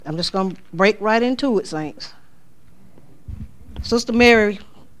I'm just going to break right into it, saints. Sister Mary,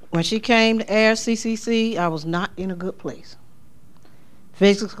 when she came to Air CCC, I was not in a good place.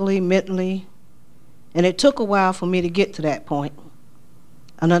 Physically, mentally, and it took a while for me to get to that point.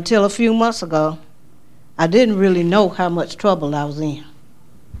 And until a few months ago, I didn't really know how much trouble I was in.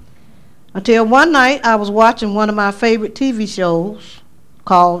 Until one night, I was watching one of my favorite TV shows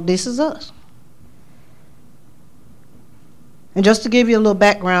called This Is Us. And just to give you a little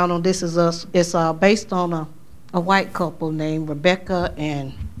background on This Is Us, it's based on a white couple named Rebecca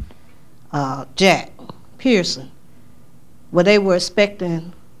and Jack Pearson, where they were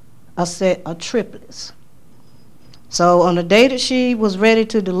expecting a set of triplets. So on the day that she was ready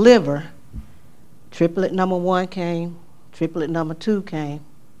to deliver, triplet number 1 came, triplet number 2 came,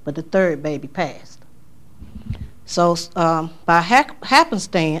 but the third baby passed. So by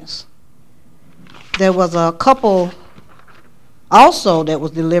happenstance, there was a couple also that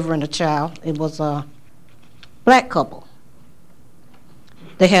was delivering a child. It was a black couple.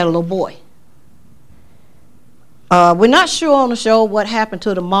 They had a little boy. We're not sure on the show what happened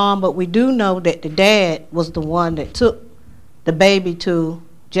to the mom, but we do know that the dad was the one that took the baby to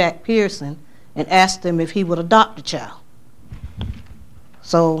Jack Pearson and asked him if he would adopt the child.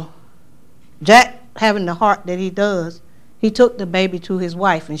 So Jack, having the heart that he does, he took the baby to his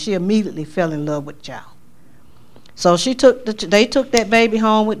wife, and she immediately fell in love with the child. So they took that baby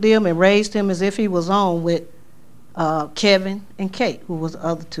home with them and raised him as if he was on with Kevin and Kate, who was the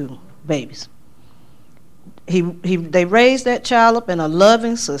other 2 babies. They raised that child up in a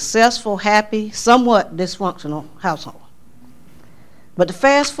loving, successful, happy, somewhat dysfunctional household. But to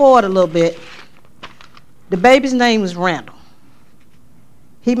fast forward a little bit, the baby's name was Randall.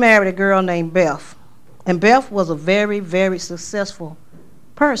 He married a girl named Beth, and Beth was a very, very successful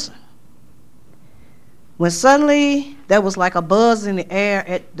person. When suddenly there was like a buzz in the air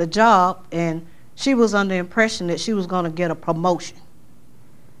at the job, and she was under the impression that she was going to get a promotion.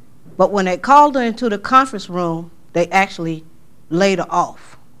 But when they called her into the conference room, they actually laid her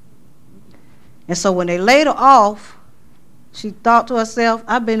off. And so when they laid her off, she thought to herself,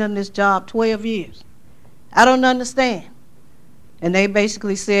 I've been in this job 12 years. I don't understand. And they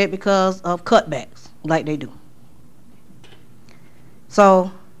basically said because of cutbacks, like they do.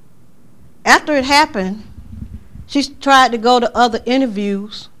 So after it happened, she tried to go to other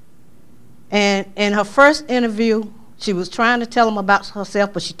interviews. And in her first interview, she was trying to tell them about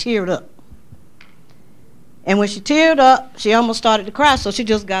herself, but she teared up. And when she teared up, she almost started to cry, so she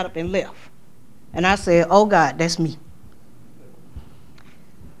just got up and left. And I said, oh, God, that's me.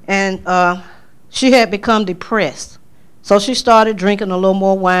 And she had become depressed. So she started drinking a little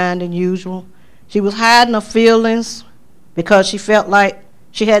more wine than usual. She was hiding her feelings because she felt like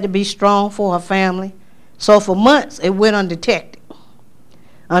she had to be strong for her family. So for months, it went undetected.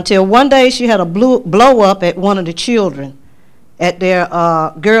 Until one day she had a blow up at one of the children at their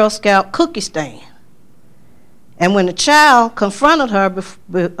Girl Scout cookie stand. And when the child confronted her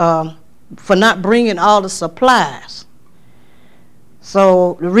for not bringing all the supplies.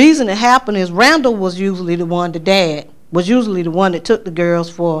 So the reason it happened is Randall was usually the one, the dad, was usually the one that took the girls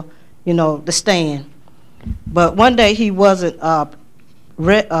for, the stand. But one day he wasn't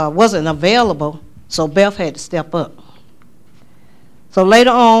available, so Beth had to step up. So later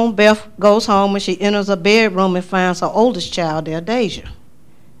on, Beth goes home and she enters her bedroom and finds her oldest child there, Deja,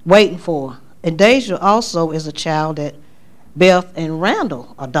 waiting for her. And Deja also is a child that Beth and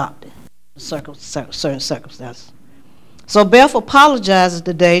Randall adopted in certain circumstances. So Beth apologizes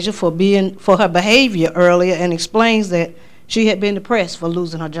to Deja for her behavior earlier and explains that she had been depressed for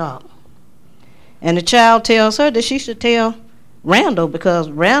losing her job. And the child tells her that she should tell Randall because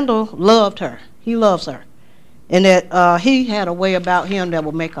Randall loved her. He loves her. And that he had a way about him that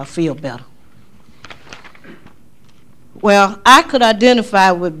would make her feel better. Well, I could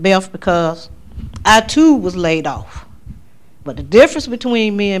identify with Beth because I too was laid off. But the difference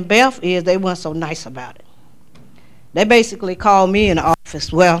between me and Beth is they weren't so nice about it. They basically called me in the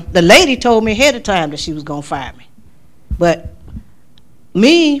office. Well, the lady told me ahead of time that she was going to fire me. But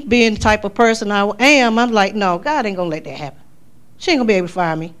me being the type of person I am, I'm like, no, God ain't going to let that happen. She ain't going to be able to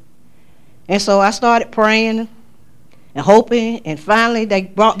fire me. And so I started praying and hoping, and finally they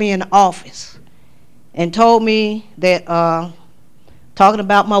brought me in the office and told me that, talking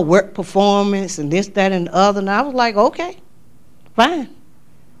about my work performance and this, that, and the other, and I was like, okay, fine,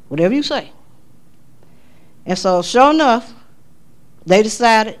 whatever you say. And so sure enough, they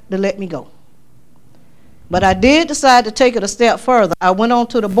decided to let me go. But I did decide to take it a step further. I went on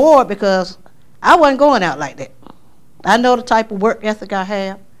to the board because I wasn't going out like that. I know the type of work ethic I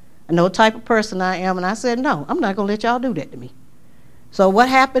have. I know the type of person I am, and I said, no, I'm not going to let y'all do that to me. So what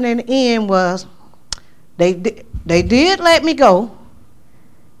happened in the end was they did let me go.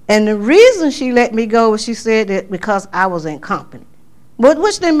 And the reason she let me go was she said that because I was incompetent.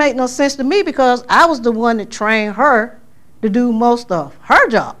 Which didn't make no sense to me because I was the one that trained her to do most of her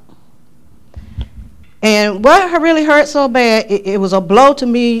job. And what really hurt so bad, it was a blow to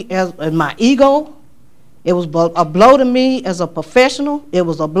me as my ego. It was a blow to me as a professional. It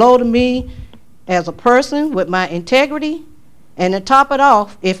was a blow to me as a person with my integrity. And to top it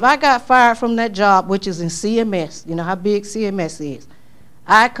off, if I got fired from that job, which is in CMS, you know how big CMS is,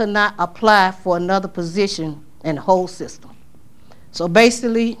 I could not apply for another position in the whole system. So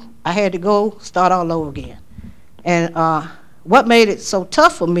basically, I had to go start all over again. And what made it so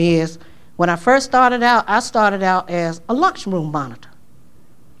tough for me is when I first started out, I started out as a lunchroom monitor.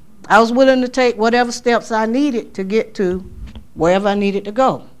 I was willing to take whatever steps I needed to get to wherever I needed to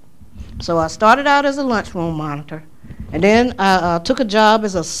go. So I started out as a lunchroom monitor, and then I took a job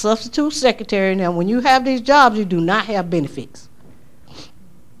as a substitute secretary. Now, when you have these jobs, you do not have benefits.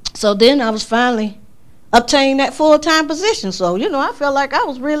 So then I was finally obtaining that full-time position. So, you know, I felt like I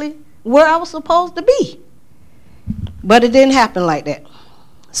was really where I was supposed to be. But it didn't happen like that.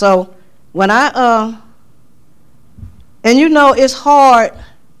 So when and you know, it's hard.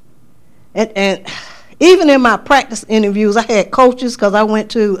 And even in my practice interviews, I had coaches because I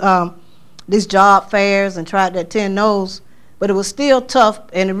went to these job fairs and tried to attend those, but it was still tough.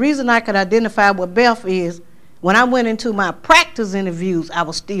 And the reason I could identify with Beth is when I went into my practice interviews, I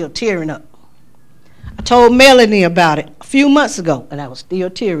was still tearing up. I told Melanie about it a few months ago, and I was still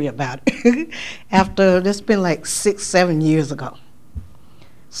teary about it after it's been like 6-7 years ago.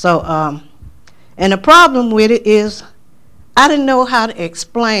 So, and the problem with it is I didn't know how to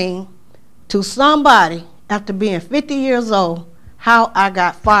explain to somebody after being 50 years old how I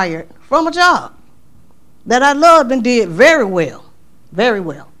got fired from a job that I loved and did very well, very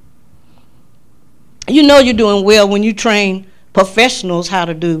well. You know you're doing well when you train professionals how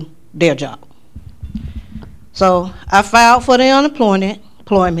to do their job. So I filed for the unemployment.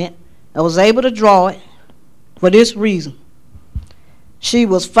 I was able to draw it for this reason. She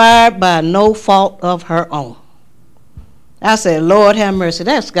was fired by no fault of her own. I said, Lord have mercy,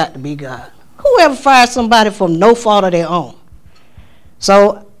 that's got to be God. Whoever fires somebody from no fault of their own?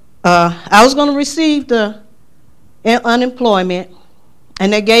 So I was going to receive the unemployment,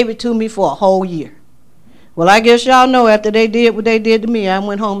 and they gave it to me for a whole year. Well, I guess y'all know after they did what they did to me, I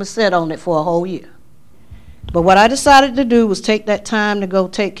went home and sat on it for a whole year. But what I decided to do was take that time to go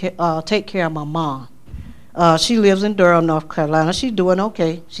take care of my mom. She lives in Durham, North Carolina. She's doing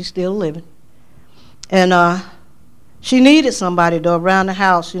okay. She's still living. And she needed somebody to around the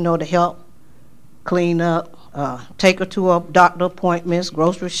house, you know, to help clean up, take her to her doctor appointments,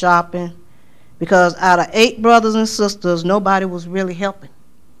 grocery shopping. Because out of 8 brothers and sisters, nobody was really helping,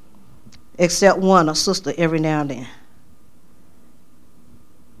 except one, a sister, every now and then.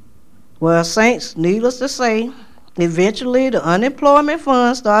 Well, saints, needless to say, eventually the unemployment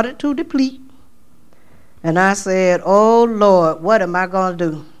fund started to deplete. And I said, oh, Lord, what am I going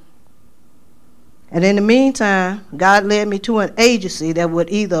to do? And in the meantime, God led me to an agency that would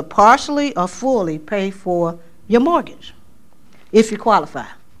either partially or fully pay for your mortgage, if you qualify.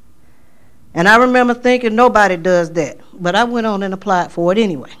 And I remember thinking nobody does that, but I went on and applied for it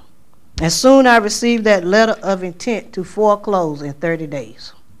anyway. And soon I received that letter of intent to foreclose in 30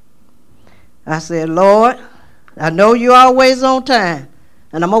 days. I said, Lord, I know you're always on time,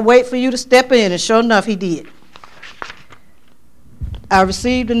 and I'm going to wait for you to step in, and sure enough, he did. I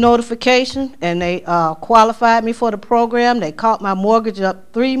received a notification, and they qualified me for the program. They caught my mortgage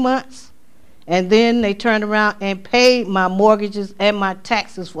up 3 months, and then they turned around and paid my mortgages and my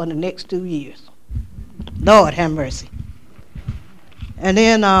taxes for the next 2 years. Lord have mercy. And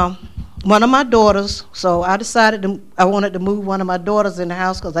then one of my daughters, so I decided I wanted to move one of my daughters in the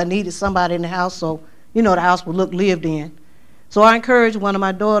house because I needed somebody in the house so, you know, the house would look lived in. So I encouraged one of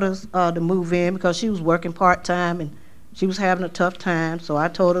my daughters to move in because she was working part-time and she was having a tough time. So I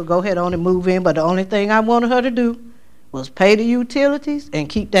told her, go ahead on and move in, but the only thing I wanted her to do was pay the utilities and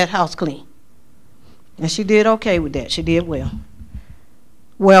keep that house clean. And she did okay with that. She did well.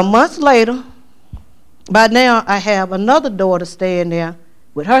 Well, months later, by now I have another daughter staying there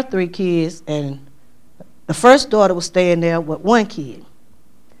with her 3 kids, and the first daughter was staying there with 1 kid.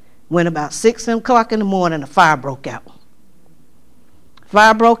 When about 6 o'clock in the morning, a fire broke out.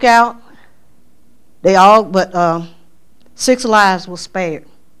 Fire broke out. They all, but 6 lives were spared.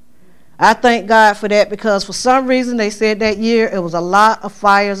 I thank God for that because for some reason they said that year it was a lot of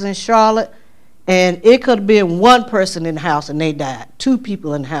fires in Charlotte, and it could have been 1 person in the house and they died. 2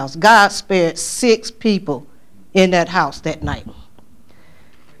 people in the house. God spared 6 people in that house that night.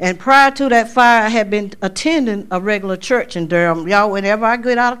 And prior to that fire, I had been attending a regular church in Durham. Y'all, whenever I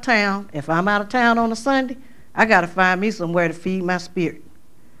get out of town, if I'm out of town on a Sunday, I got to find me somewhere to feed my spirit.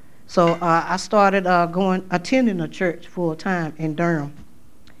 So I started attending a church full time in Durham.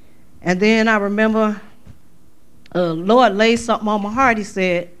 And then I remember Lord laid something on my heart. He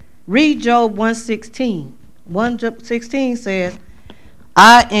said, read Job 1:16. 1:16 says,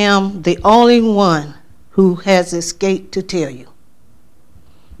 I am the only one who has escaped to tell you.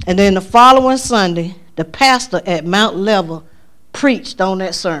 And then the following Sunday, the pastor at Mount Level preached on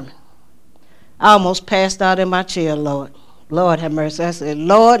that sermon. I almost passed out in my chair, Lord. Lord have mercy. I said,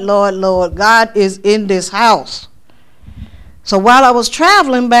 Lord, Lord, Lord, God is in this house. So while I was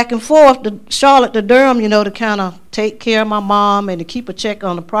traveling back and forth to Charlotte to Durham, to kind of take care of my mom and to keep a check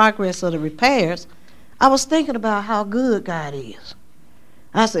on the progress of the repairs, I was thinking about how good God is.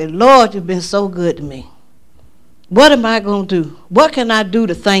 I said, Lord, you've been so good to me. What am I going to do? What can I do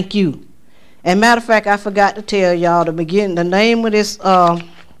to thank you? And matter of fact, I forgot to tell y'all the name of this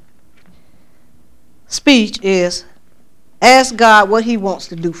speech is ask God what he wants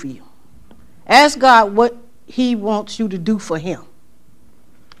to do for you. Ask God what he wants you to do for him.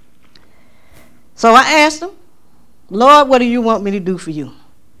 So I asked him, Lord, what do you want me to do for you?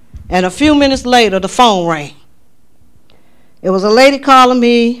 And a few minutes later, the phone rang. It was a lady calling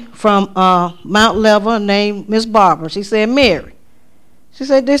me from Mount Level named Miss Barbara. She said, Mary. She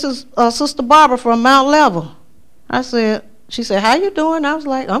said, this is Sister Barbara from Mount Level. She said, how you doing? I was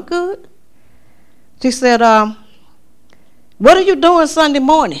like, I'm good. She said, what are you doing Sunday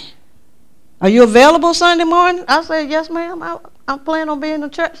morning? Are you available Sunday morning? I said, yes, ma'am. I'm planning on being in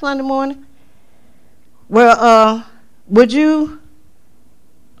church Sunday morning. Well, would you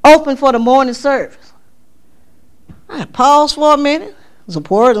open for the morning service? I paused for a minute. It was a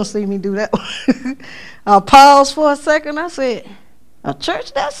poor to see me do that. I paused for a second. I said, a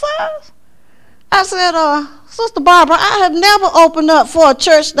church that size? I said, Sister Barbara, I have never opened up for a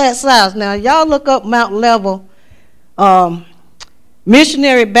church that size. Now, y'all look up Mount Level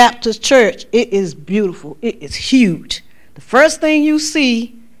Missionary Baptist Church. It is beautiful. It is huge. The first thing you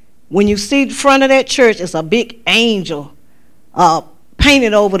see when you see the front of that church is a big angel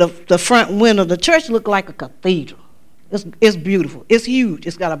painted over the front window. The church looked like a cathedral. It's beautiful. It's huge.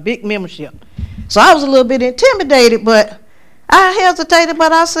 It's got a big membership. So I was a little bit intimidated, but I hesitated,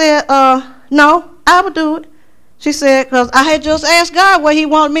 but I said, no, I would do it. She said, because I had just asked God what he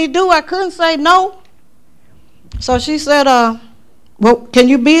wanted me to do. I couldn't say no. So she said, well, can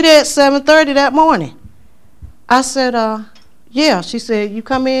you be there at 7:30 that morning? I said, yeah. She said, you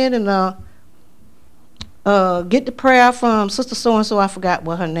come in and get the prayer from Sister So-and-so. I forgot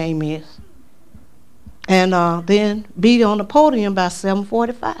what her name is. And then be on the podium by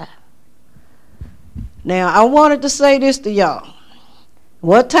 7:45. Now, I wanted to say this to y'all.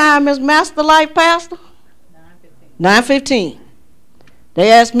 What time is Master Life, Pastor? 9:15.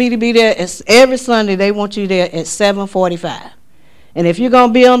 They asked me to be there every Sunday. They want you there at 7:45. And if you're going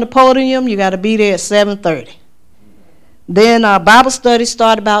to be on the podium, you got to be there at 7:30. Then Bible study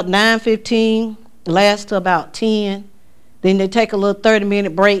start about 9:15, lasts to about 10. Then they take a little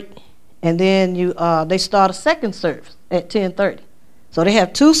 30-minute break. And then they start a second service at 10:30. So they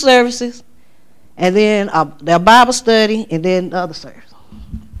have two services, and then their Bible study, and then the other service.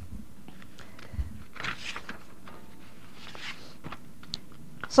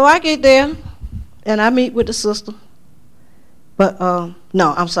 So I get there, and I meet with the sister. But,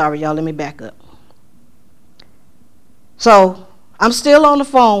 no, I'm sorry, y'all. Let me back up. So I'm still on the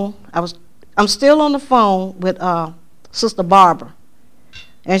phone. I'm still on the phone with Sister Barbara.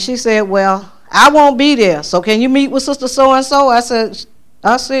 And she said, well, I won't be there. So can you meet with Sister So-and-so? I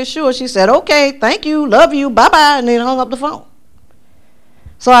said, sure. She said, okay, thank you, love you, bye-bye, and then hung up the phone.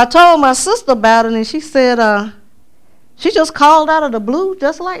 So I told my sister about it, and she said, she just called out of the blue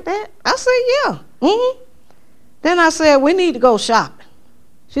just like that? I said, yeah. Mm-hmm. Then I said, we need to go shopping.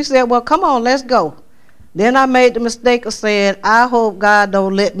 She said, well, come on, let's go. Then I made the mistake of saying, I hope God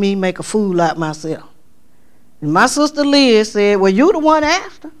don't let me make a fool out of myself. And my sister Liz said, well, you the one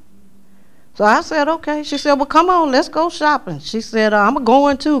asked her. So I said, okay. She said, well, come on, let's go shopping. She said, I'm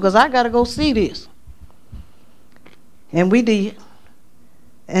going too because I got to go see this. And we did.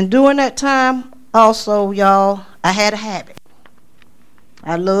 And during that time, also, y'all, I had a habit.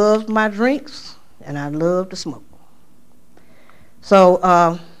 I loved my drinks, and I loved to smoke.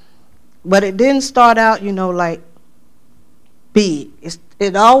 So, but it didn't start out, like big.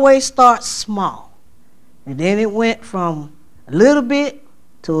 It always starts small. And then it went from a little bit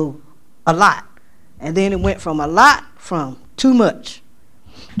to a lot. And then it went from a lot from too much.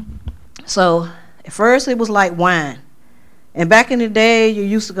 So at first it was like wine. And back in the day, you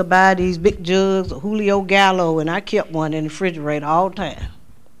used to go buy these big jugs of Julio Gallo, and I kept one in the refrigerator all the time.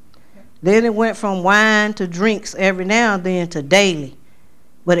 Then it went from wine to drinks every now and then to daily.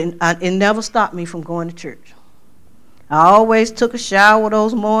 But it never stopped me from going to church. I always took a shower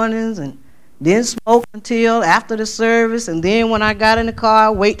those mornings and didn't smoke until after the service. And then when I got in the car,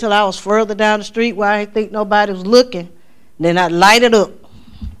 I'd wait till I was further down the street where I didn't think nobody was looking. Then I'd light it up.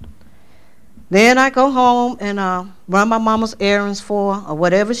 Then I'd go home and run my mama's errands for her, or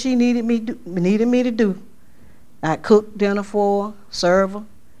whatever she needed me to do. I'd cook dinner for her, serve her.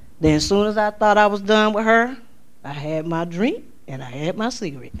 Then as soon as I thought I was done with her, I had my drink and I had my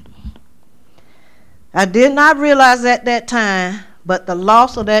cigarette. I did not realize at that time, but the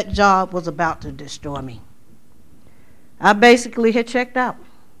loss of that job was about to destroy me. I basically had checked out.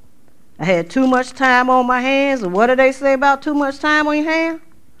 I had too much time on my hands, and what do they say about too much time on your hands?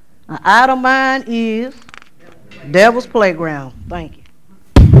 An idle mind is devil's playground. Thank you.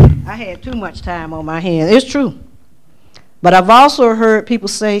 I had too much time on my hands. It's true. But I've also heard people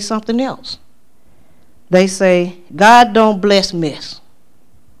say something else. They say, God don't bless mess.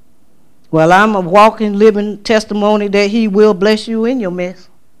 Well, I'm a walking, living testimony that he will bless you in your mess.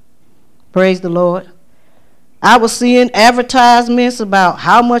 Praise the Lord. I was seeing advertisements about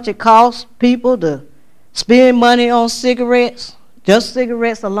how much it costs people to spend money on cigarettes, just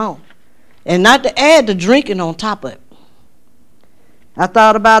cigarettes alone, and not to add the drinking on top of it. I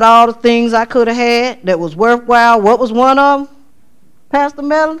thought about all the things I could have had that was worthwhile. What was one of them, Pastor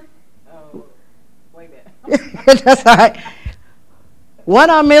Melanie? Oh, wait a minute. That's all right. One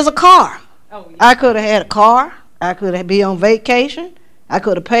of them is a car. Oh, yeah. I could have had a car. I could have been on vacation. I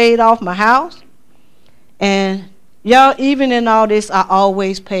could have paid off my house. And y'all, even in all this, I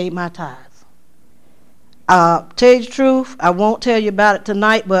always paid my tithes. Tell you the truth, I won't tell you about it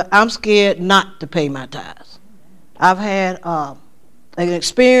tonight, but I'm scared not to pay my tithes. I've had an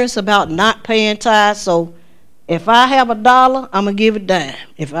experience about not paying tithes, so if I have $1, I'm going to give a dime.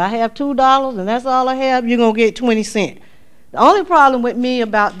 If I have $2 and that's all I have, you're going to get 20 cents. The only problem with me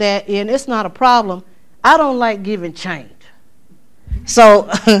about that, and it's not a problem, I don't like giving change. So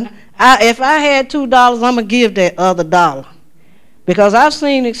if I had $2, I'm going to give that other dollar. Because I've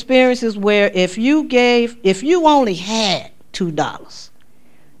seen experiences where if you only had $2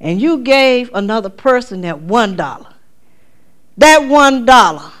 and you gave another person that $1, that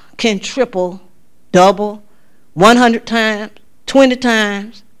 $1 can triple, double, 100 times, 20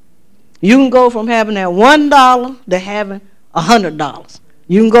 times. You can go from having that $1 to having $100.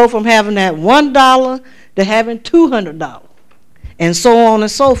 You can go from having that $1 to having $200, and so on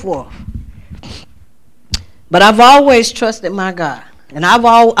and so forth. But I've always trusted my God, and I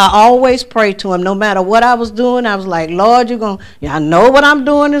always prayed to him. No matter what I was doing, I was like, Lord, I know what I'm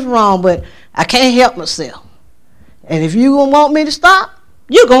doing is wrong, but I can't help myself. And if you're going to want me to stop,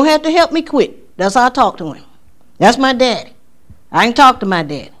 you're going to have to help me quit. That's how I talk to him. That's my daddy. I can talk to my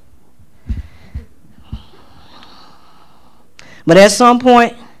daddy. But at some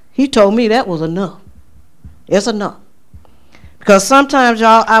point, he told me that was enough. It's enough. Because sometimes,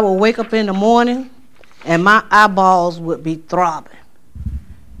 y'all, I would wake up in the morning and my eyeballs would be throbbing.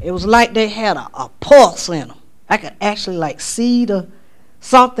 It was like they had a pulse in them. I could actually see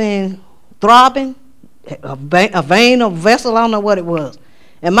something throbbing, a vein or vessel, I don't know what it was.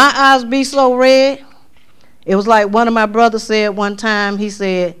 And my eyes be so red. It was like one of my brothers said one time, he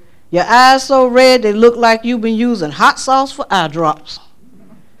said, your eyes so red they look like you've been using hot sauce for eye drops.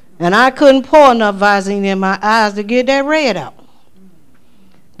 And I couldn't pour enough Visine in my eyes to get that red out.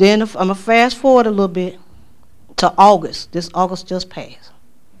 Then I'm going to fast forward a little bit to August. This August just passed.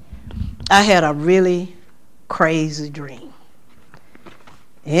 I had a really crazy dream.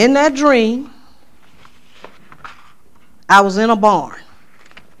 In that dream, I was in a barn.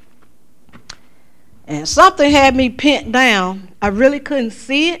 And something had me pinned down. I really couldn't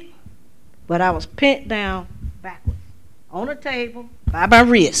see it, but I was pinned down backwards on a table by my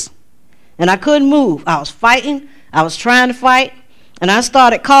wrist. And I couldn't move. I was fighting. I was trying to fight. And I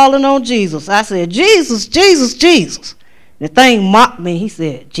started calling on Jesus. I said, Jesus, Jesus, Jesus. The thing mocked me. He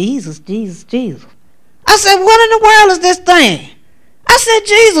said, Jesus, Jesus, Jesus. I said, what in the world is this thing? I said,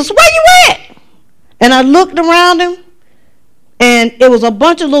 Jesus, where you at? And I looked around him, and it was a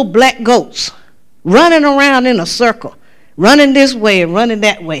bunch of little black goats running around in a circle, running this way and running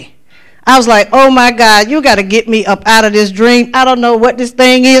that way. I was like, oh, my God, you got to get me up out of this dream. I don't know what this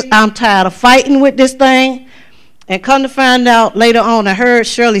thing is. I'm tired of fighting with this thing. And come to find out later on, I heard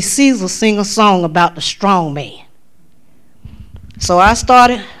Shirley Caesar sing a song about the strong man. So I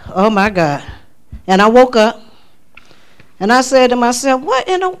started, oh, my God. And I woke up, and I said to myself, what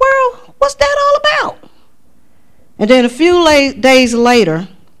in the world? What's that all about? And then a few days later,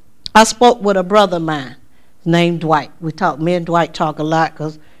 I spoke with a brother of mine named Dwight. Me and Dwight talk a lot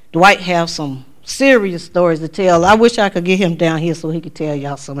because Dwight has some serious stories to tell. I wish I could get him down here so he could tell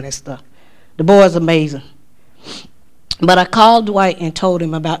y'all some of that stuff. The boy's amazing. But I called Dwight and told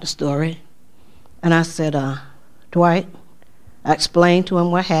him about the story. And I said, Dwight, I explained to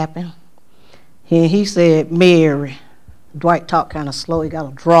him what happened. And he said, Mary. Dwight talked kind of slow. He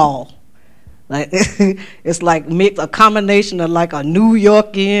got a drawl. Like it's like a combination of like a New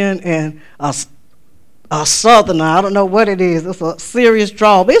Yorkian and a Southerner. I don't know what it is. It's a serious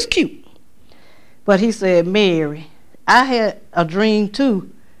drawl, but it's cute. But he said, Mary, I had a dream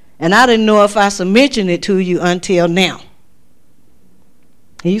too, and I didn't know if I should mention it to you until now.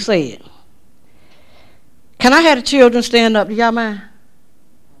 He said, can I have the children stand up? Do y'all mind?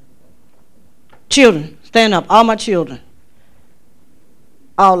 Children, stand up. All my children.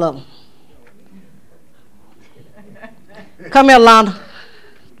 All of them. Come here, Londa.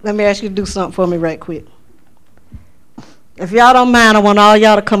 Let me ask you to do something for me right quick. If y'all don't mind, I want all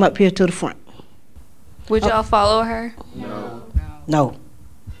y'all to come up here to the front. Would y'all follow her? No.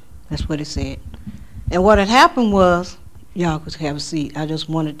 That's what it said. And what had happened was, y'all could have a seat. I just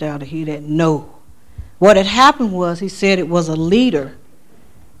wanted y'all to hear that. No. What had happened was he said it was a leader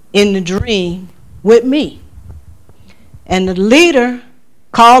in the dream with me. And the leader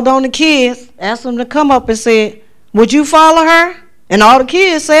called on the kids, asked them to come up and said, would you follow her? And all the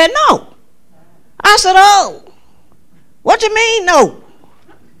kids said no. I said, oh, what you mean no?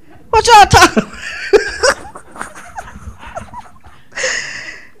 What y'all talking about?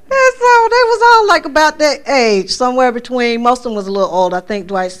 And so they was all like about that age, somewhere between, most of them was a little old. I think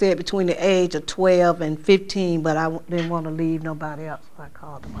Dwight said between the age of 12 and 15, but I didn't want to leave nobody else, so I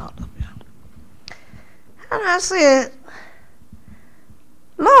called them out of there. And I said,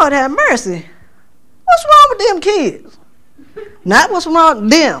 Lord have mercy. What's wrong with them kids? Not what's wrong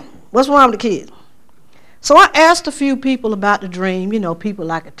with them. What's wrong with the kids? So I asked a few people about the dream,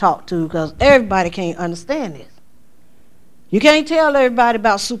 people I could talk to, because everybody can't understand this. You can't tell everybody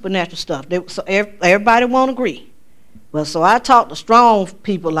about supernatural stuff. So everybody won't agree. Well, so I talked to strong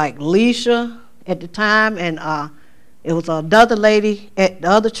people like Leisha at the time, and it was another lady at the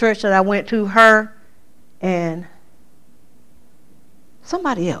other church that I went to, her, and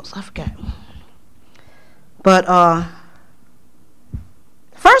somebody else, I forgot. But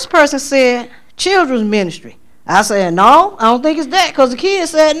first person said children's ministry. I said, no, I don't think it's that, because the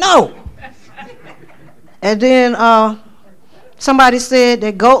kids said no. And then somebody said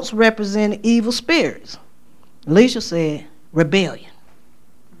that goats represent evil spirits. Alicia said rebellion.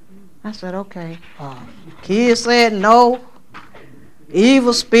 I said, okay. Kids said no,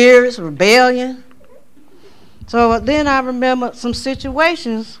 evil spirits, rebellion. So then I remember some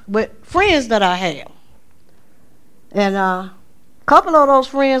situations with friends that I had. And a couple of those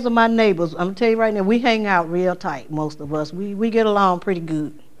friends are my neighbors. I'm going to tell you right now, we hang out real tight, most of us. We get along pretty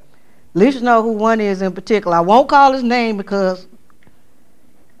good. Alicia know who one is in particular. I won't call his name because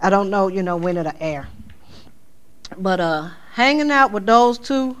I don't know, when it'll air. But hanging out with those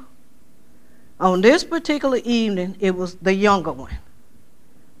two, on this particular evening, it was the younger one.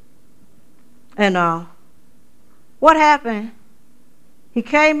 And what happened, he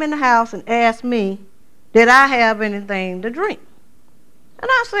came in the house and asked me, did I have anything to drink? And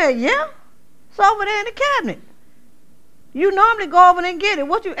I said, yeah, it's over there in the cabinet. You normally go over there and get it.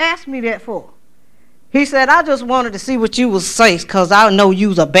 What you asked me that for? He said, I just wanted to see what you would say because I know you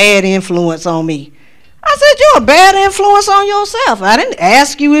was a bad influence on me. I said, you're a bad influence on yourself. I didn't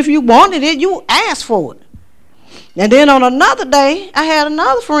ask you if you wanted it. You asked for it. And then on another day, I had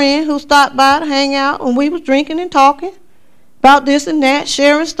another friend who stopped by to hang out, and we was drinking and talking about this and that,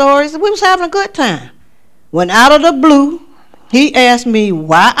 sharing stories, and we was having a good time. When out of the blue, he asked me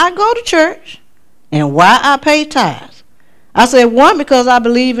why I go to church and why I pay tithes. I said, one, because I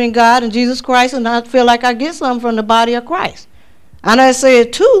believe in God and Jesus Christ, and I feel like I get something from the body of Christ. And I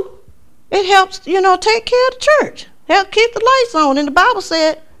said, two, it helps, take care of the church. Help keep the lights on. And the Bible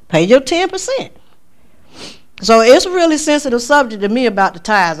said, pay your 10%. So it's a really sensitive subject to me about the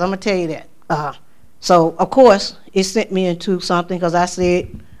tithes. I'm going to tell you that. So, of course, it sent me into something because I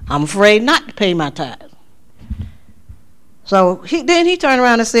said, I'm afraid not to pay my tithes. So then he turned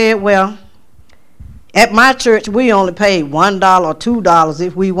around and said, well, at my church, we only pay $1 or $2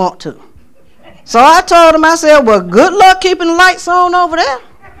 if we want to. So I told him, I said, well, good luck keeping the lights on over there.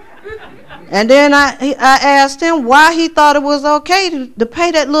 And then I asked him why he thought it was okay to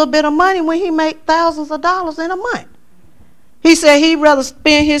pay that little bit of money when he made thousands of dollars in a month. He said he'd rather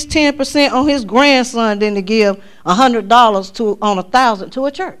spend his 10% on his grandson than to give $100 on 1,000 to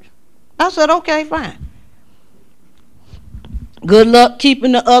a church. I said, okay, fine. Good luck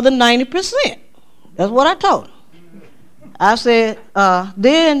keeping the other 90%. That's what I told him. I said,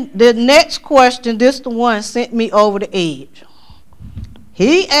 then the next question, this the one sent me over the edge.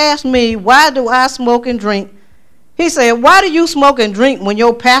 He asked me, why do I smoke and drink? He said, why do you smoke and drink when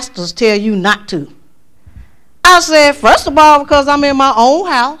your pastors tell you not to? I said, first of all, because I'm in my own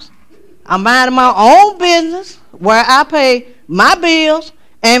house. I'm minding my own business where I pay my bills.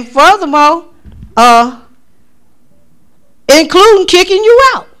 And furthermore, including kicking you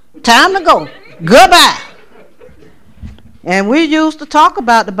out. Time to go. Goodbye. And we used to talk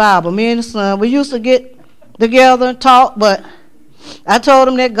about the Bible, me and the son. We used to get together and talk, but I told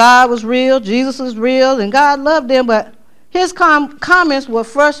him that God was real, Jesus is real, and God loved them, but his comments would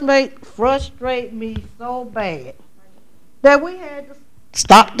frustrate me so bad that we had to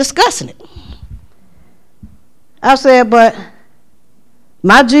stop discussing it. I said, but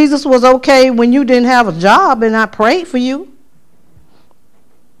my Jesus was okay when you didn't have a job and I prayed for you.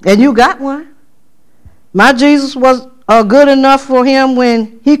 And you got one. My Jesus was good enough for him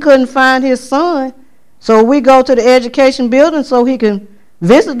when he couldn't find his son. So we go to the education building so he can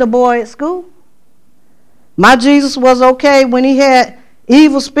visit the boy at school. My Jesus was okay when he had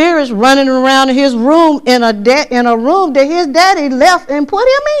evil spirits running around in his room in a room that his daddy left and put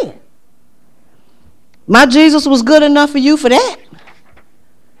him in. My Jesus was good enough for you for that.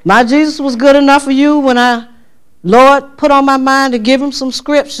 My Jesus was good enough for you when Lord put on my mind to give him some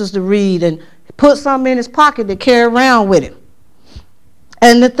scriptures to read and put something in his pocket to carry around with him.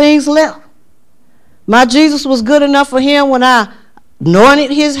 And the things left. My Jesus was good enough for him when I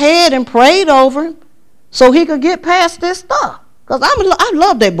anointed his head and prayed over him so he could get past this stuff. Because I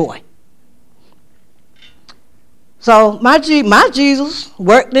love that boy. So my Jesus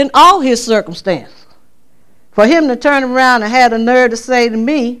worked in all his circumstances. For him to turn around and have the nerve to say to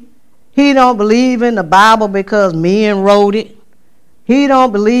me, he don't believe in the Bible because men wrote it. He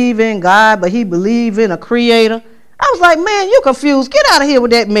don't believe in God, but he believe in a creator. I was like, man, you confused. Get out of here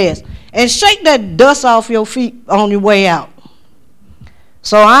with that mess. And shake that dust off your feet on your way out.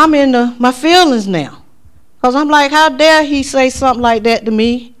 So I'm in my feelings now. Because I'm like, how dare he say something like that to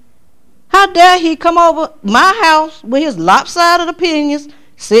me? How dare he come over my house with his lopsided opinions,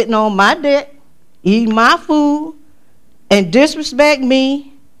 sitting on my deck, eating my food, and disrespect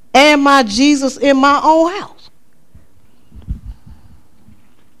me and my Jesus in my own house?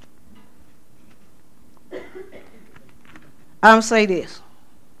 I'm going to say this.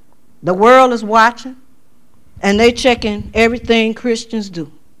 The world is watching, and they checking everything Christians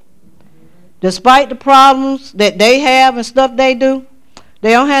do. Despite the problems that they have and stuff they do, they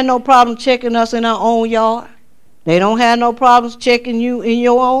don't have no problem checking us in our own yard. They don't have no problems checking you in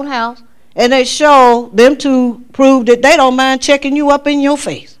your own house. And they show them to prove that they don't mind checking you up in your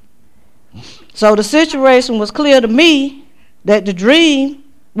face. So the situation was clear to me that the dream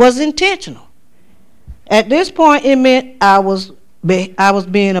was intentional. At this point, it meant I was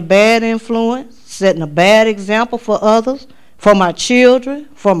being a bad influence, setting a bad example for others, for my children,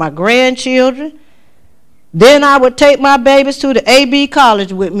 for my grandchildren. Then I would take my babies to the AB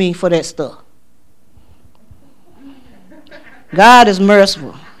college with me for that stuff. God is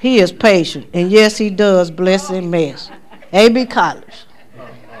merciful. He is patient. And yes, he does bless and mess. AB college.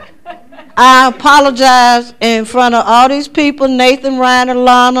 I apologize in front of all these people, Nathan, Ryan, and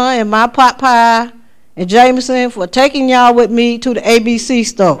Lana, and my pot pie, and Jameson, for taking y'all with me to the ABC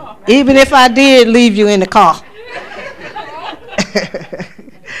store, even if I did leave you in the car.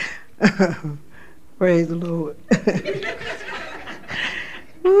 Praise the Lord.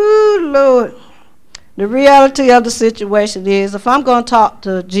 Ooh, Lord. The reality of the situation is, if I'm going to talk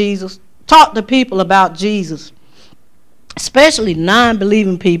to people about Jesus, especially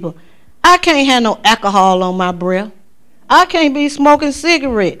non-believing people, I can't have no alcohol on my breath. I can't be smoking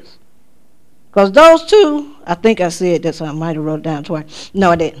cigarettes. Because those two, I think I said that, so I might have wrote it down twice.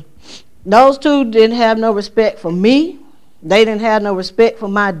 No, I didn't. Those two didn't have no respect for me. They didn't have no respect for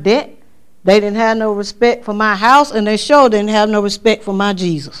my debt. They didn't have no respect for my house, and they sure didn't have no respect for my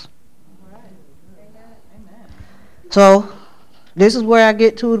Jesus. So this is where I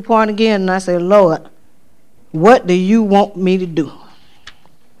get to the point again, and I say, Lord, what do you want me to do?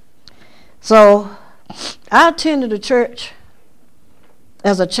 So I attended a church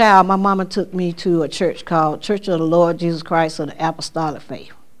as a child. My mama took me to a church called Church of the Lord Jesus Christ of the Apostolic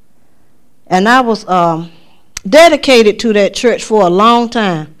Faith. And I was dedicated to that church for a long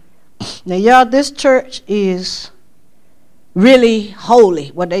time. Now, y'all, this church is really holy,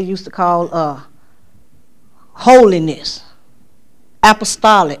 what they used to call holiness,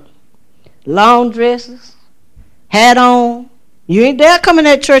 apostolic, long dresses, hat on. You ain't dare come in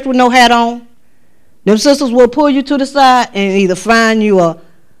that church with no hat on. Them sisters will pull you to the side and either find you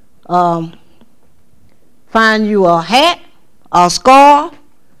a hat, a scarf,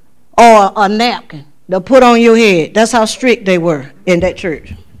 or a napkin to put on your head. That's how strict they were in that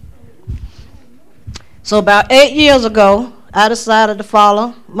church. So about 8 years ago, I decided to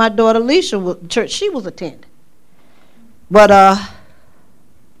follow my daughter Alicia with the church she was attending. But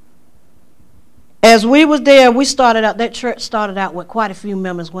as we was there, that church started out with quite a few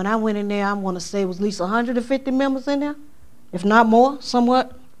members. When I went in there, I want to say it was at least 150 members in there, if not more,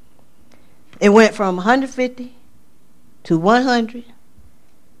 somewhat. It went from 150 to 100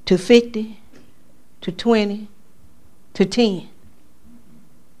 to 50 to 20 to 10,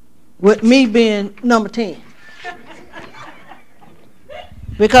 with me being number 10.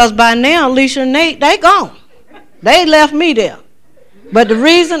 Because by now, Alicia and Nate, they gone. They left me there. But the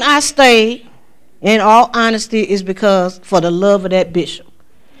reason I stayed, in all honesty, is because for the love of that bishop.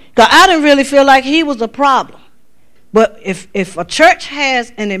 Because I didn't really feel like he was a problem. But if a church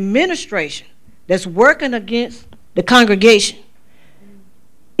has an administration that's working against the congregation,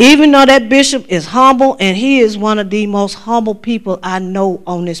 even though that bishop is humble, and he is one of the most humble people I know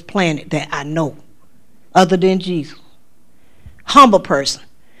on this planet that I know, other than Jesus. Humble person.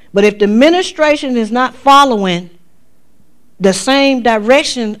 But if the administration is not following the same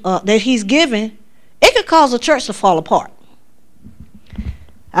direction that he's given, it could cause a church to fall apart.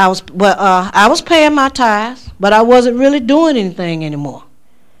 I was paying my tithes, but I wasn't really doing anything anymore.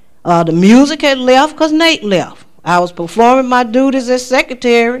 The music had left because Nate left. I was performing my duties as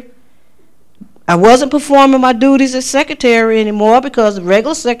secretary. I wasn't performing my duties as secretary anymore because the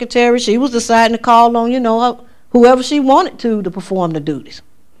regular secretary, she was deciding to call on, whoever she wanted to perform the duties.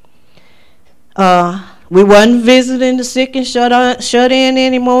 We wasn't visiting the sick and shut in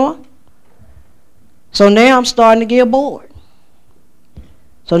anymore. So now I'm starting to get bored.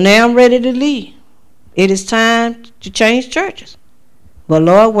 So now I'm ready to leave. It is time to change churches. But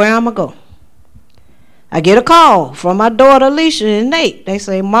Lord, where am I going? I get a call from my daughter Alicia and Nate. They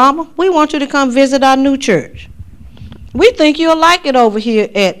say, Mama, we want you to come visit our new church. We think you'll like it over here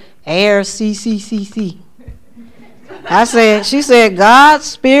at Air CCCC. She said, God's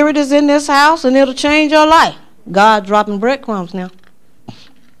spirit is in this house and it'll change your life. God dropping breadcrumbs now.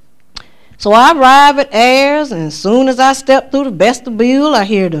 So I arrive at Ayers, and as soon as I step through the vestibule, I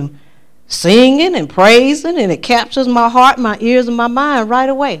hear them singing and praising, and it captures my heart, my ears, and my mind right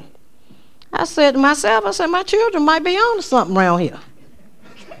away. I said to myself, my children might be on to something around here.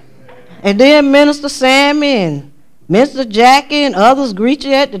 And then Minister Sammy and Mr. Jackie and others greet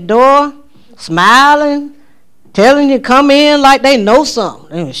you at the door, smiling, telling you to come in like they know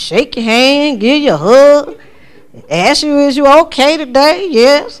something. They shake your hand, give you a hug, ask you, is you okay today?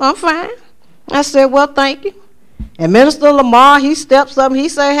 Yes, I'm fine. I said, well, thank you. And Minister Lamar, he steps up and he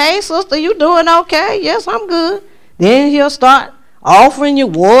say, hey, sister, you doing okay? Yes, I'm good. Then he'll start offering you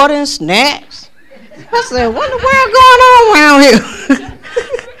water and snacks. I said, what in the world going on around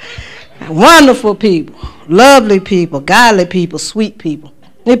here? Wonderful people, lovely people, godly people, sweet people.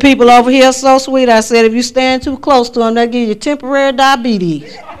 The people over here are so sweet. I said, if you stand too close to them, they'll give you temporary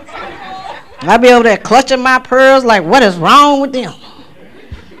diabetes. I'll be over there clutching my pearls like, what is wrong with them?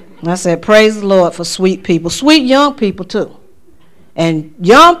 I said, praise the Lord for sweet people. Sweet young people, too. And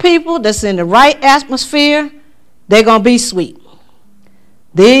young people that's in the right atmosphere, they're going to be sweet.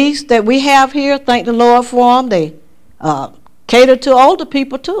 These that we have here, thank the Lord for them. They cater to older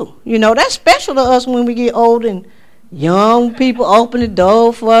people, too. That's special to us when we get old, and young people open the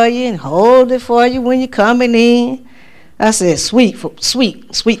door for you and hold it for you when you're coming in. I said, sweet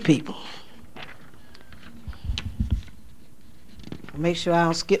people. Make sure I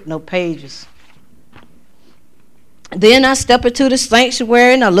don't skip no pages. Then I step into the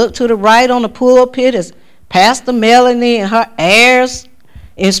sanctuary and I look to the right on the pulpit as Pastor Melanie and her heirs,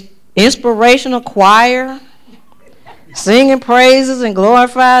 inspirational choir, singing praises and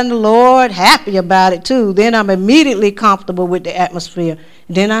glorifying the Lord, happy about it too. Then I'm immediately comfortable with the atmosphere.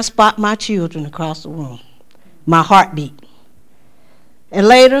 Then I spot my children across the room, my heartbeat. And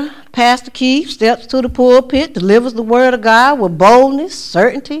later, Pastor Keith steps to the pulpit, delivers the word of God with boldness,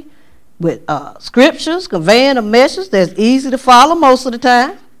 certainty, with scriptures, conveying a message that's easy to follow most of the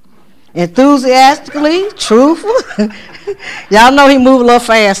time, enthusiastically, truthful. Y'all know he moved a little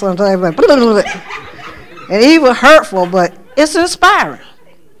fast sometimes, and even hurtful, but it's inspiring.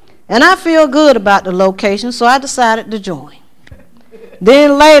 And I feel good about the location, so I decided to join.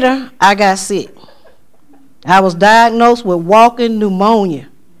 Then later, I got sick. I was diagnosed with walking pneumonia.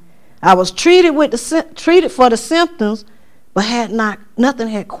 I was treated for the symptoms, but nothing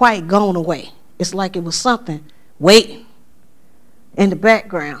had quite gone away. It's like it was something waiting in the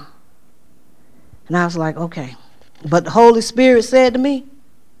background. And I was like, okay. But the Holy Spirit said to me,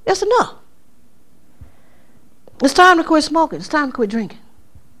 it's enough. It's time to quit smoking. It's time to quit drinking.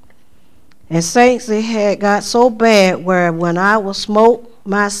 And saints, it had got so bad where when I would smoke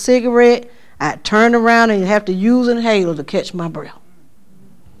my cigarette, I'd turn around and have to use an inhaler to catch my breath.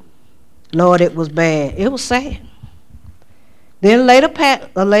 Lord, it was bad. It was sad. Then later,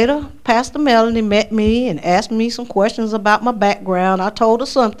 Pastor Melanie met me and asked me some questions about my background. I told her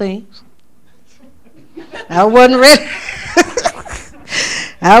some things. I wasn't ready.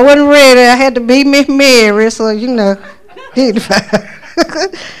 I wasn't ready. I had to be Miss Mary, so, you know.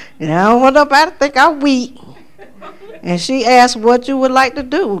 And I don't want nobody to think I'm weak. And she asked what you would like to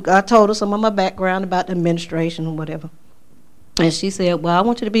do. I told her some of my background about the administration and whatever. And she said, well, I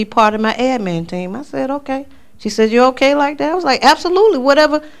want you to be part of my admin team. I said, okay. She said, you okay like that? I was like, absolutely,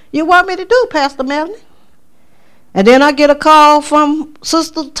 whatever you want me to do, Pastor Melanie. And then I get a call from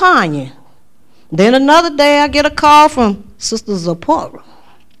Sister Tanya. Then another day I get a call from Sister Zipporah.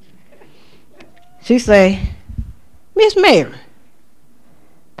 She say, Miss Mary,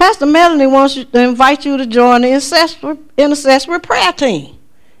 Pastor Melanie wants you to invite you to join the intercessory prayer team.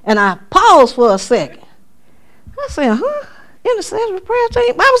 And I paused for a second. I said, intercessory prayer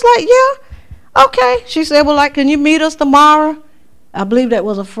team? I was like, yeah, okay. She said, well, can you meet us tomorrow? I believe that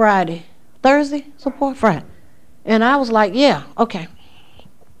was a Friday. Thursday? Support Friday. And I was like, yeah, okay.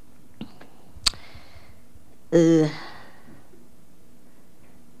 So,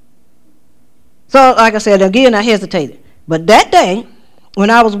 like I said, again, I hesitated. But that day, when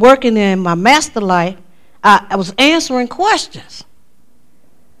I was working in my master life, I was answering questions.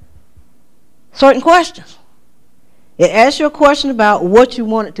 Certain questions. It asks you a question about what you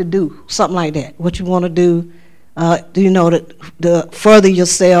wanted to do, something like that. What you want to do, to further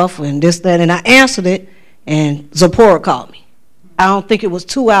yourself and this, that. And I answered it, and Zipporah called me. I don't think it was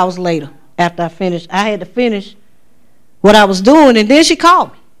 2 hours later after I finished. I had to finish what I was doing, and then she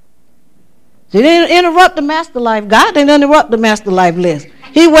called me. She didn't interrupt the master life. God didn't interrupt the master life list.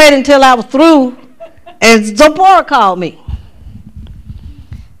 He waited until I was through, and Zipporah called me.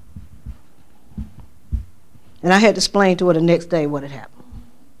 And I had to explain to her the next day what had happened.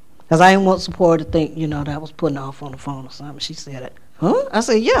 Because I didn't want Zipporah to think, that I was putting her off on the phone or something. She said, huh? I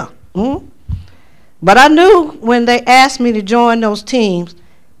said, yeah. Mm-hmm. But I knew when they asked me to join those teams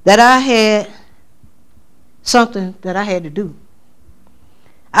that I had something that I had to do.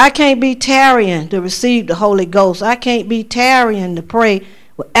 I can't be tarrying to receive the Holy Ghost. I can't be tarrying to pray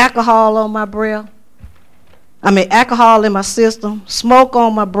with alcohol on my breath. Alcohol in my system, smoke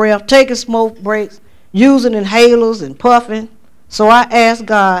on my breath, taking smoke breaks, using inhalers and puffing. So I asked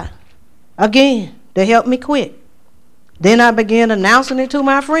God again to help me quit. Then I began announcing it to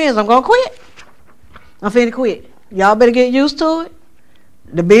my friends. I'm going to quit. I'm finna quit. Y'all better get used to it.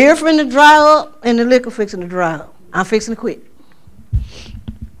 The beer finna dry up and the liquor fixing to dry up. I'm fixing to quit.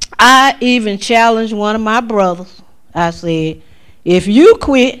 I even challenged one of my brothers. I said, if you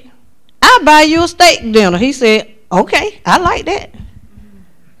quit, I'll buy you a steak dinner. He said, okay, I like that.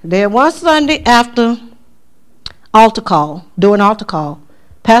 Then one Sunday after during altar call,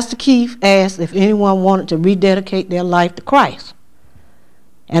 Pastor Keith asked if anyone wanted to rededicate their life to Christ.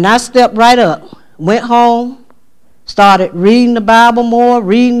 And I stepped right up, went home, started reading the Bible more,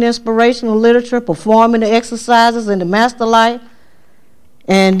 reading inspirational literature, performing the exercises in the master life.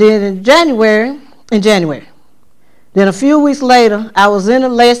 And then in January, then a few weeks later, I was in a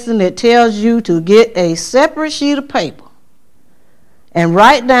lesson that tells you to get a separate sheet of paper and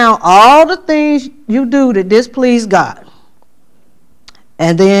write down all the things you do to displease God.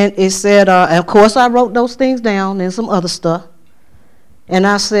 And then it said, and of course I wrote those things down and some other stuff. And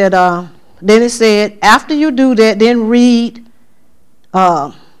I said, then it said, after you do that, then read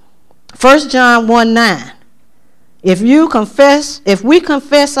 1 John 1:9. If we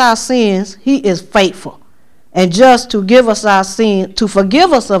confess our sins, he is faithful and just to forgive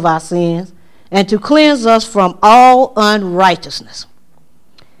us of our sins and to cleanse us from all unrighteousness.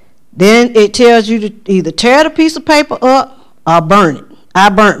 Then it tells you to either tear the piece of paper up or burn it. I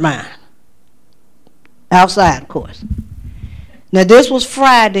burnt mine. Outside, of course. Now this was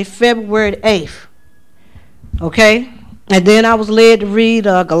Friday, February 8th. Okay? And then I was led to read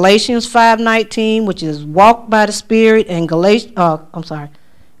Galatians 5:19, which is walk by the Spirit, and Galatians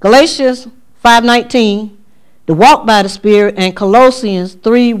 5:19, to walk by the Spirit, and Colossians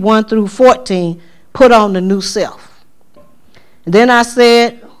 3:1-14, put on the new self. And then I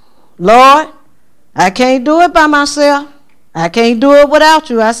said, Lord, I can't do it by myself. I can't do it without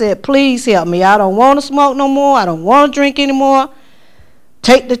you. I said, please help me. I don't want to smoke no more. I don't want to drink anymore.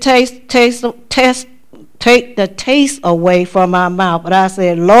 Take the taste away from my mouth. But I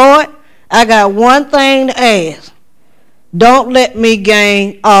said, Lord, I got one thing to ask. Don't let me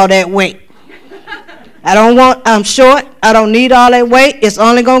gain all that weight. I'm short. I don't need all that weight. It's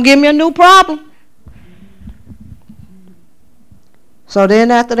only going to give me a new problem. So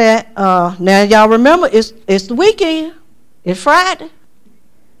then after that, now y'all remember, it's the weekend. It's Friday.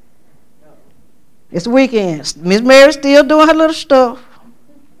 It's the weekend. Miss Mary's still doing her little stuff.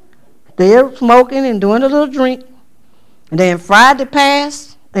 Still smoking and doing a little drink. And then Friday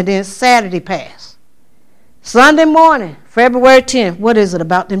passed, and then Saturday passed. Sunday morning, February 10th, what is it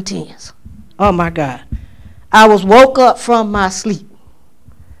about them 10s? Oh, my God. I was woke up from my sleep.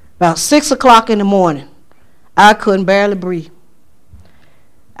 About 6 o'clock in the morning. I couldn't barely breathe.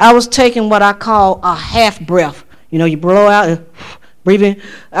 I was taking what I call a half breath. You know, you blow out and breathe in.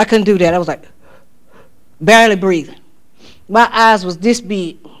 I couldn't do that. I was like, barely breathing. My eyes was this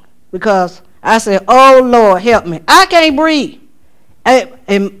big because I said, oh, Lord, help me. I can't breathe.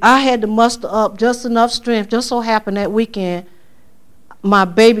 And I had to muster up just enough strength. Just so happened that weekend, my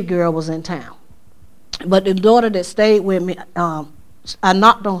baby girl was in town. But the daughter that stayed with me, I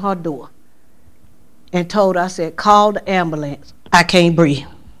knocked on her door and told her, I said, call the ambulance. I can't breathe.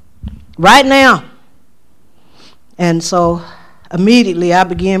 Right now. And so immediately I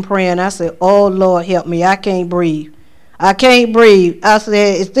began praying. I said, oh, Lord, help me. I can't breathe. I can't breathe. I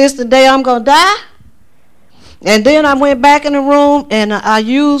said, is this the day I'm going to die? And then I went back in the room and I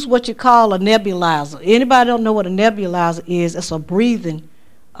used what you call a nebulizer. Anybody don't know what a nebulizer is? It's a breathing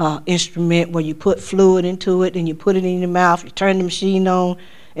instrument where you put fluid into it and you put it in your mouth, you turn the machine on,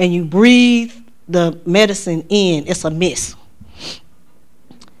 and you breathe the medicine in. It's a mist.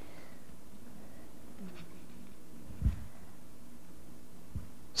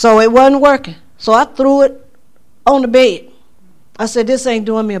 So it wasn't working. So I threw it on the bed. I said, this ain't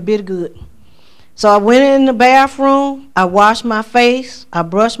doing me a bit of good. So I went in the bathroom, I washed my face, I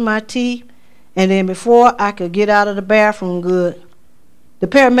brushed my teeth, and then before I could get out of the bathroom good, the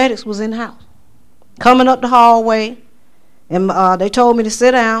paramedics was in the house, coming up the hallway, and they told me to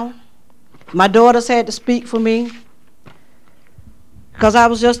sit down. My daughters had to speak for me because I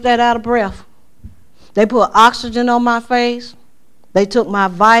was just that out of breath. They put oxygen on my face. They took my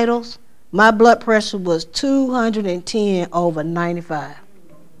vitals. My blood pressure was 210 over 95.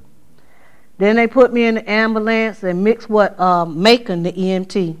 Then they put me in the ambulance and mixed what Macon, the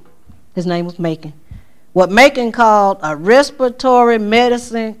EMT, his name was Macon, what Macon called a respiratory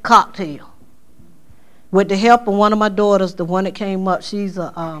medicine cocktail. With the help of one of my daughters, the one that came up, she's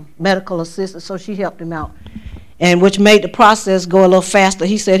a medical assistant, so she helped him out, and which made the process go a little faster.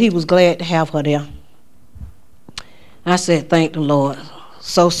 He said he was glad to have her there. I said, thank the Lord.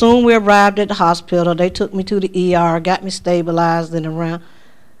 So soon we arrived at the hospital. They took me to the ER, got me stabilized, and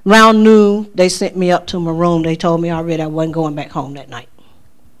around noon, they sent me up to my room. They told me already I wasn't going back home that night.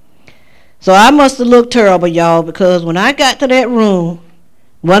 So I must have looked terrible, y'all, because when I got to that room,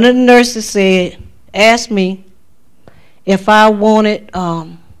 one of the nurses asked me if I wanted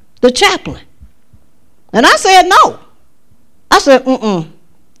the chaplain. And I said no. I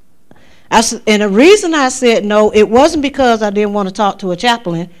said, and the reason I said no, it wasn't because I didn't want to talk to a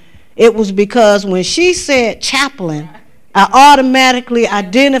chaplain. It was because when she said chaplain, I automatically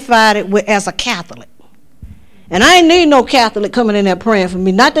identified it as a Catholic. And I ain't need no Catholic coming in there praying for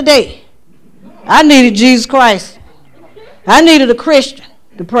me. Not today. I needed Jesus Christ. I needed a Christian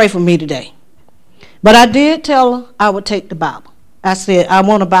to pray for me today. But I did tell her I would take the Bible. I said, I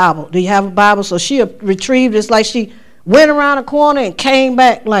want a Bible. Do you have a Bible? So she retrieved it. It's like she went around the corner and came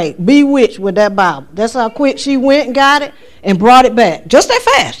back like bewitched with that Bible. That's how quick she went and got it and brought it back. Just that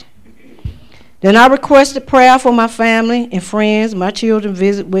fast. Then I requested prayer for my family and friends. My children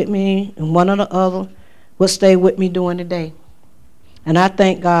visit with me, and one or the other would stay with me during the day. And I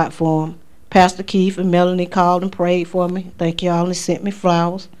thank God for them. Pastor Keith and Melanie called and prayed for me. Thank y'all, and sent me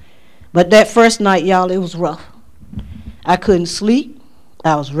flowers. But that first night, y'all, it was rough. I couldn't sleep.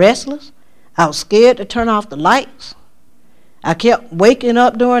 I was restless. I was scared to turn off the lights. I kept waking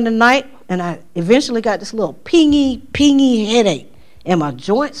up during the night, and I eventually got this little pingy headache, and my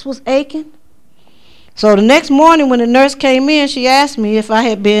joints was aching. So the next morning when the nurse came in, she asked me if I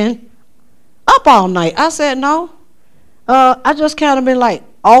had been up all night. I said no. I just kind of been like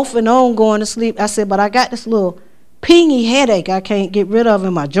off and on going to sleep. I said, but I got this little pingy headache I can't get rid of,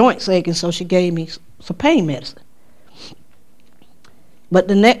 and my joints aching, so she gave me some pain medicine. But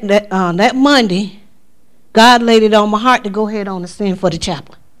that Monday, God laid it on my heart to go ahead on and send for the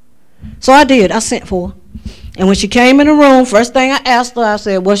chaplain. So I did. I sent for her. And when she came in the room, first thing I asked her, I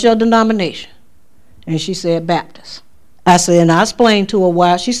said, what's your denomination? And she said, Baptist. I said, and I explained to her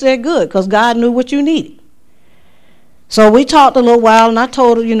why. She said, good, because God knew what you needed. So we talked a little while, and I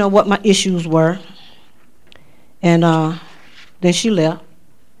told her, what my issues were. And then she left.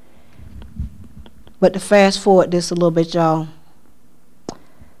 But to fast forward this a little bit, y'all.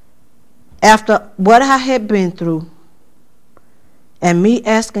 After what I had been through, and me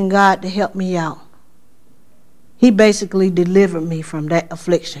asking God to help me out, he basically delivered me from that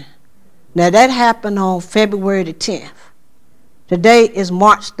affliction. Now, that happened on February the 10th. Today is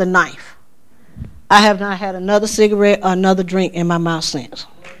March the 9th. I have not had another cigarette or another drink in my mouth since.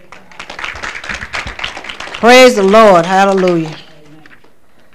 Praise the Lord. Hallelujah.